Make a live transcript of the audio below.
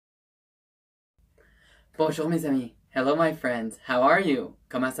Bonjour mes amis. Hello my friends. How are you?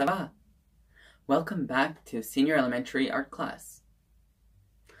 Comment ça va? Welcome back to Senior Elementary Art Class.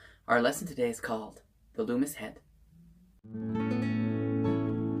 Our lesson today is called The Loomis Head.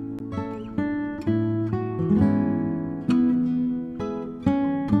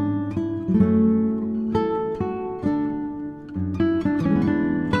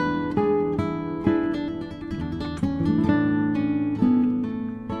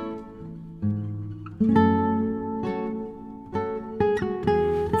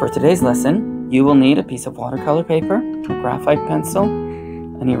 For today's lesson, you will need a piece of watercolor paper, a graphite pencil,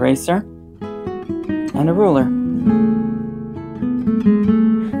 an eraser, and a ruler.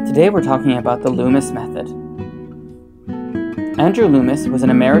 Today we're talking about the Loomis method. Andrew Loomis was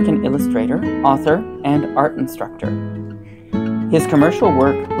an American illustrator, author, and art instructor. His commercial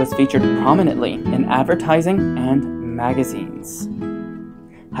work was featured prominently in advertising and magazines.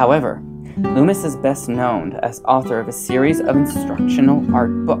 However, Loomis is best known as author of a series of instructional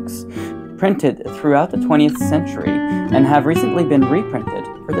art books, printed throughout the 20th century and have recently been reprinted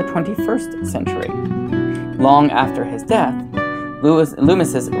for the 21st century. Long after his death,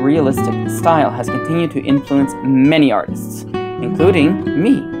 Loomis's realistic style has continued to influence many artists, including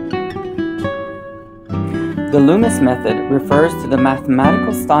me. The Loomis method refers to the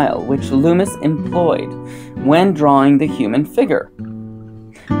mathematical style which Loomis employed when drawing the human figure.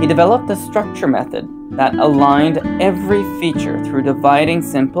 He developed a structure method that aligned every feature through dividing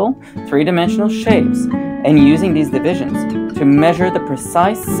simple, three-dimensional shapes and using these divisions to measure the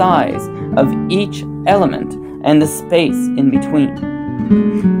precise size of each element and the space in between.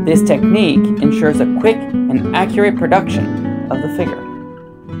 This technique ensures a quick and accurate production of the figure.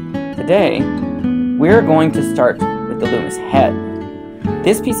 Today, we're going to start with the Loomis Head.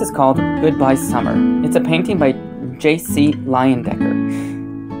 This piece is called Goodbye Summer. It's a painting by J.C. Leyendecker,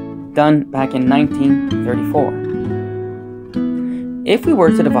 done back in 1934. If we were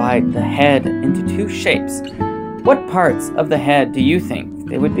to divide the head into two shapes, what parts of the head do you think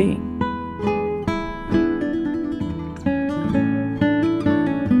they would be?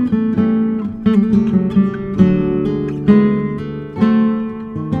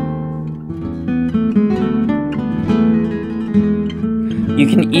 You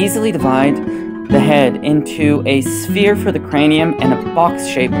can easily divide the head into a sphere for the cranium and a box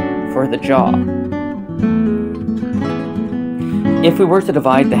shape for the jaw. If we were to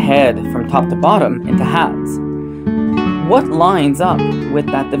divide the head from top to bottom into halves, what lines up with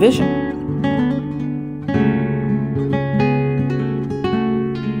that division?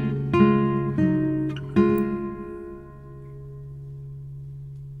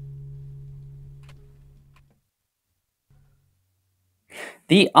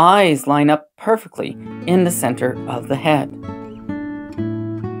 The eyes line up perfectly in the center of the head.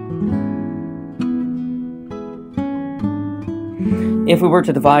 If we were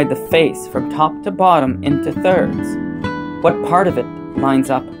to divide the face from top to bottom into thirds, what part of it lines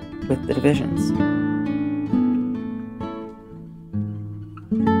up with the divisions?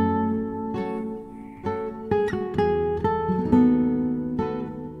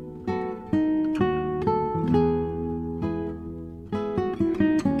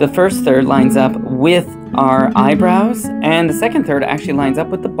 The first third lines up with our eyebrows, and the second third actually lines up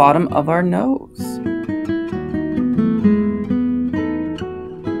with the bottom of our nose.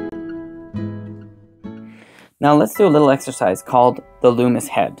 Now let's do a little exercise called the Loomis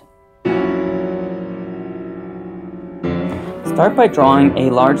Head. Start by drawing a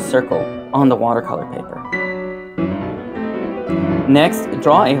large circle on the watercolor paper. Next,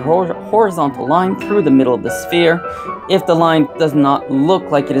 draw a horizontal line through the middle of the sphere. If the line does not look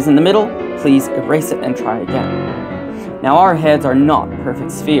like it is in the middle, please erase it and try again. Now our heads are not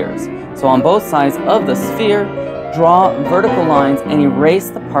perfect spheres, so on both sides of the sphere, draw vertical lines and erase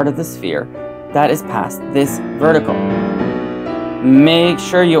the part of the sphere that is past this vertical. Make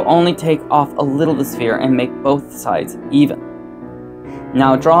sure you only take off a little of the sphere and make both sides even.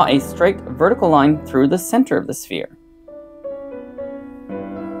 Now draw a straight vertical line through the center of the sphere.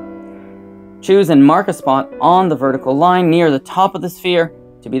 Choose and mark a spot on the vertical line near the top of the sphere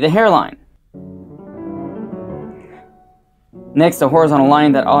to be the hairline. Next, a horizontal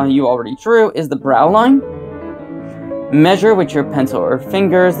line that you already drew is the brow line. Measure with your pencil or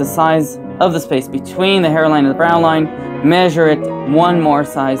fingers the size of the space between the hairline and the brow line. Measure it one more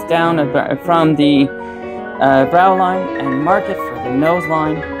size down from the brow line and mark it for the nose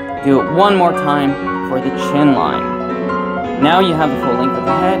line. Do it one more time for the chin line. Now you have the full length of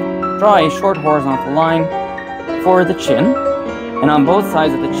the head. Draw a short horizontal line for the chin, and on both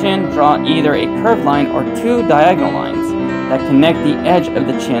sides of the chin, draw either a curved line or two diagonal lines that connect the edge of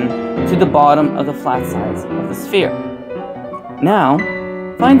the chin to the bottom of the flat sides of the sphere. Now,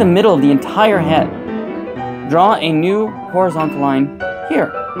 find the middle of the entire head. Draw a new horizontal line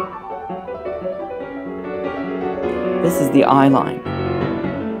here. This is the eye line.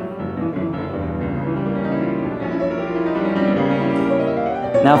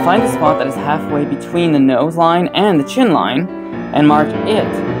 Now find the spot that is halfway between the nose line and the chin line and mark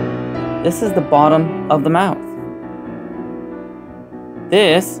it. This is the bottom of the mouth.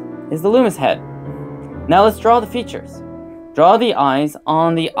 This is the Loomis head. Now let's draw the features. Draw the eyes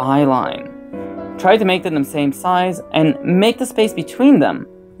on the eye line. Try to make them the same size and make the space between them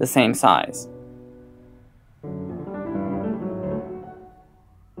the same size.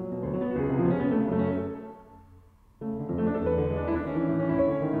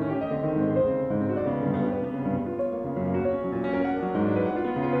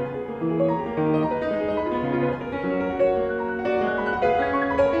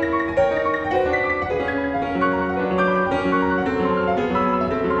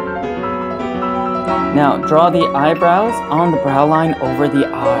 Now, draw the eyebrows on the brow line over the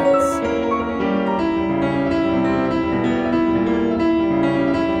eyes.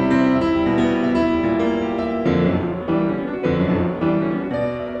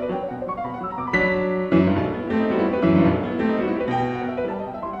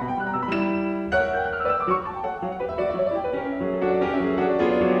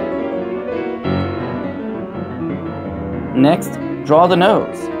 Next, draw the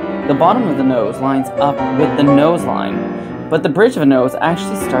nose. The bottom of the nose lines up with the nose line, but the bridge of a nose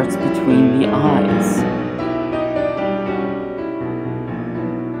actually starts between the eyes.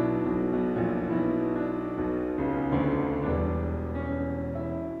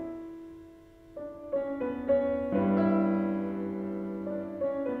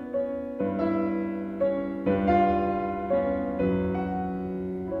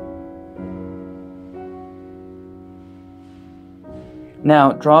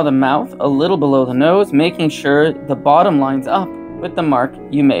 Now, draw the mouth a little below the nose, making sure the bottom lines up with the mark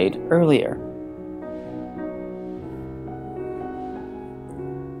you made earlier.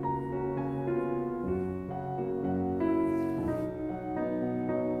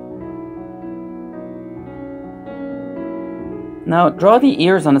 Now, draw the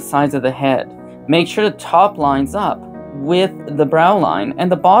ears on the sides of the head. Make sure the top lines up with the brow line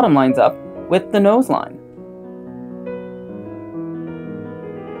and the bottom lines up with the nose line.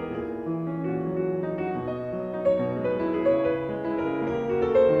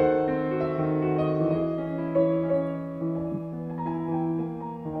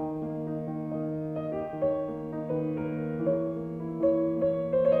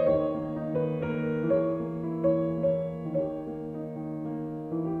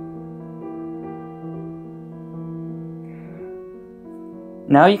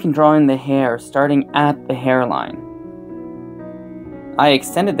 Now you can draw in the hair starting at the hairline. I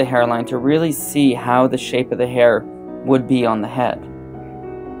extended the hairline to really see how the shape of the hair would be on the head.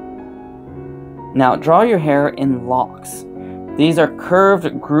 Now draw your hair in locks. These are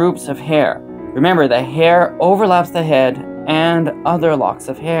curved groups of hair. Remember, the hair overlaps the head and other locks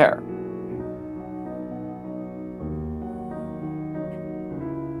of hair.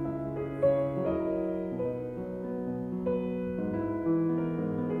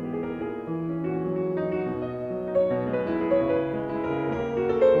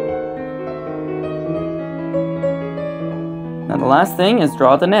 Now the last thing is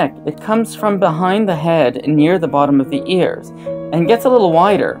draw the neck. It comes from behind the head near the bottom of the ears and gets a little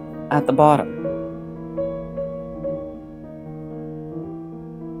wider at the bottom.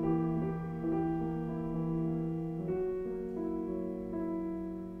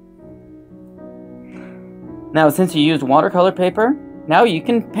 Now since you used watercolor paper, now you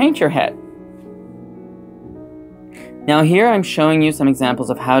can paint your head. Now here I'm showing you some examples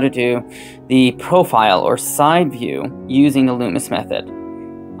of how to do the profile or side view using the Loomis method.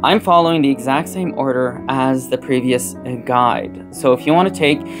 I'm following the exact same order as the previous guide. So if you want to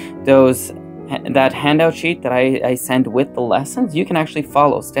take that handout sheet that I send with the lessons, you can actually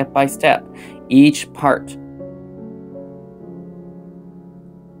follow step by step each part.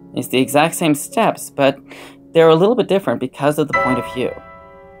 It's the exact same steps, but they're a little bit different because of the point of view.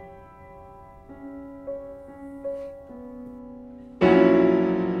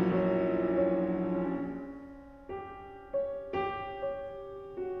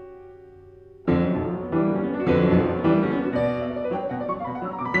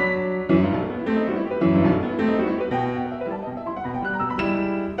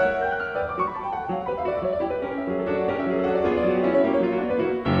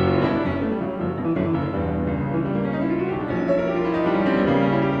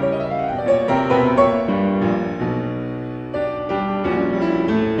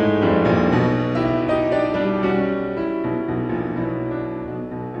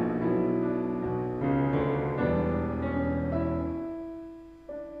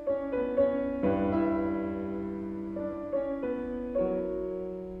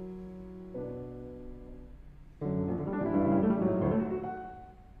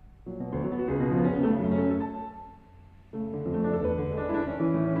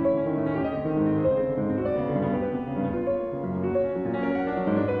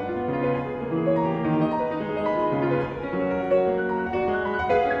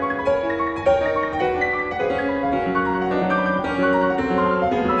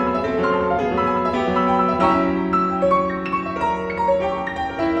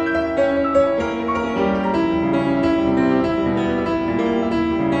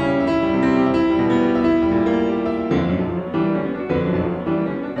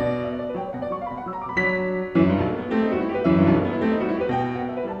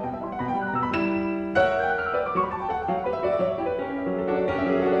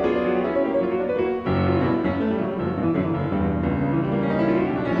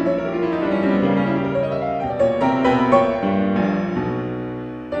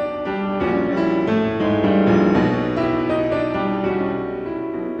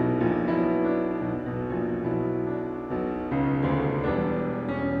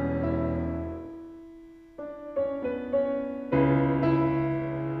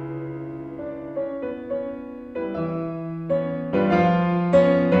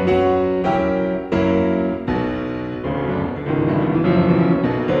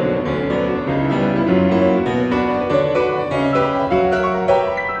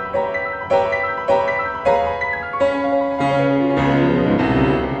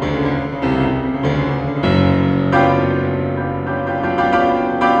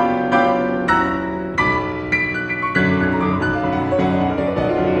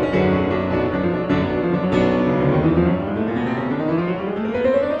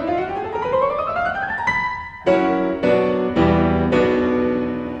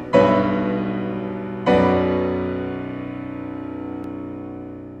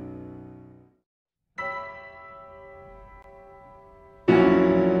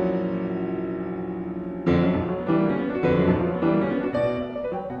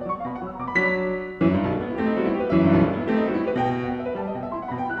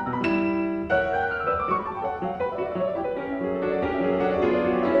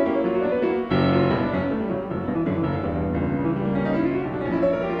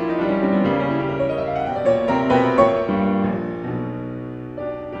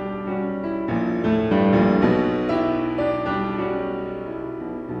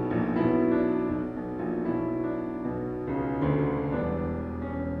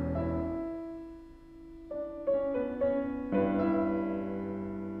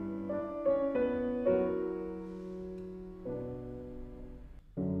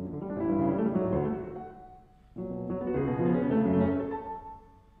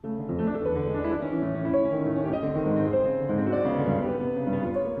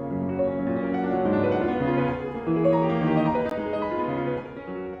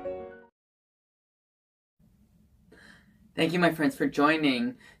 Thank you, my friends, for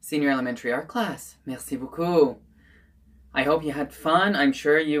joining Senior Elementary Art class. Merci beaucoup. I hope you had fun. I'm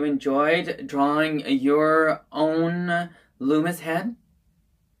sure you enjoyed drawing your own Loomis Head.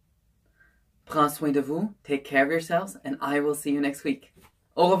 Prends soin de vous, take care of yourselves, and I will see you next week.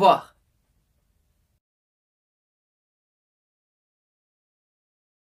 Au revoir.